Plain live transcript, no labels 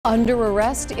Under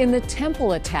arrest in the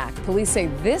Temple attack. Police say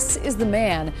this is the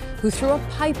man who threw a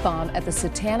pipe bomb at the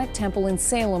Satanic Temple in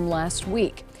Salem last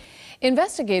week.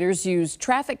 Investigators used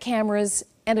traffic cameras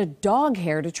and a dog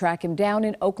hair to track him down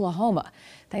in Oklahoma.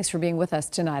 Thanks for being with us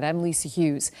tonight. I'm Lisa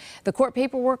Hughes. The court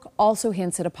paperwork also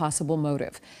hints at a possible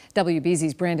motive.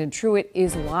 WBZ's Brandon Truitt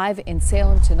is live in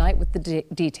Salem tonight with the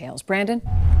details. Brandon?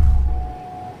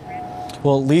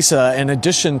 Well, Lisa, in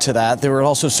addition to that, there were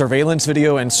also surveillance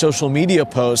video and social media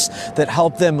posts that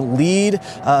helped them lead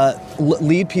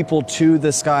people to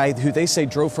this guy who they say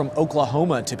drove from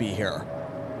Oklahoma to be here.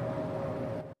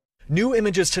 New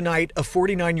images tonight of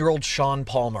 49-year-old Sean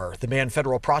Palmer, the man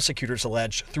federal prosecutors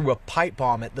allege threw a pipe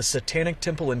bomb at the Satanic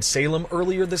Temple in Salem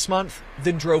earlier this month,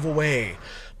 then drove away.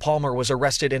 Palmer was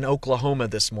arrested in Oklahoma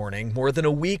this morning, more than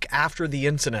a week after the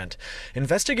incident.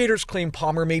 Investigators claim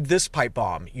Palmer made this pipe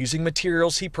bomb using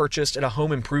materials he purchased at a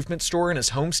home improvement store in his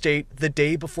home state the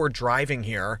day before driving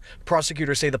here.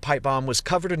 Prosecutors say the pipe bomb was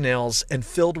covered in nails and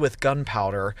filled with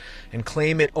gunpowder and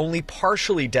claim it only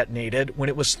partially detonated when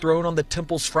it was thrown on the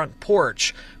temple's front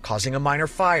porch, causing a minor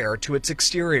fire to its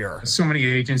exterior. So many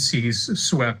agencies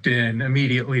swept in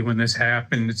immediately when this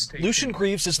happened. Lucian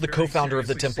Greaves is the co-founder of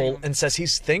the temple and says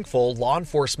he's thankful law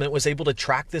enforcement was able to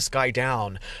track this guy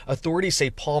down. Authorities say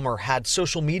Palmer had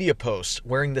social media posts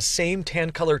wearing the same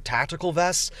tan-colored tactical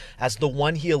vest as the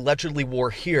one he allegedly wore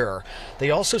here.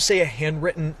 They also say a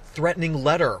handwritten threatening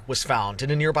letter was found in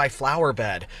a nearby flower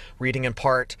bed, reading in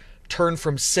part, "Turn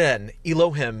from sin,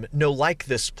 Elohim no like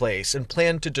this place and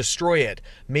plan to destroy it,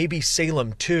 maybe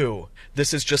Salem too."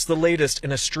 This is just the latest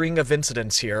in a string of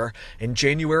incidents here. In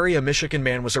January, a Michigan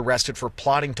man was arrested for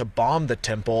plotting to bomb the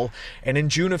temple, and in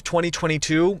June of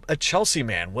 2022, a Chelsea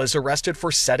man was arrested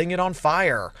for setting it on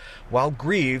fire, while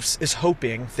Greaves is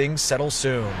hoping things settle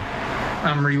soon.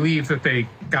 I'm relieved that they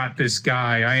got this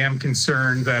guy. I am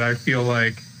concerned that I feel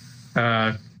like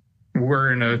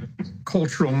we're in a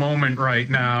cultural moment right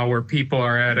now where people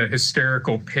are at a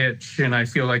hysterical pitch, and I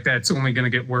feel like that's only going to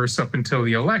get worse up until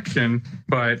the election.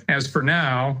 But as for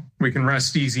now, we can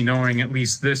rest easy knowing at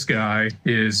least this guy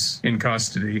is in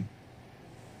custody.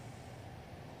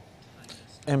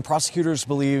 And prosecutors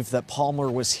believe that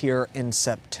Palmer was here in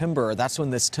September. That's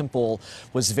when this temple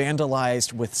was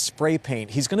vandalized with spray paint.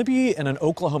 He's going to be in an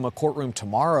Oklahoma courtroom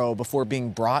tomorrow before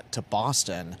being brought to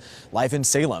Boston. Live in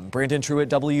Salem, Brandon Truitt,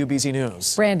 WBZ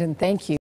News. Brandon, thank you.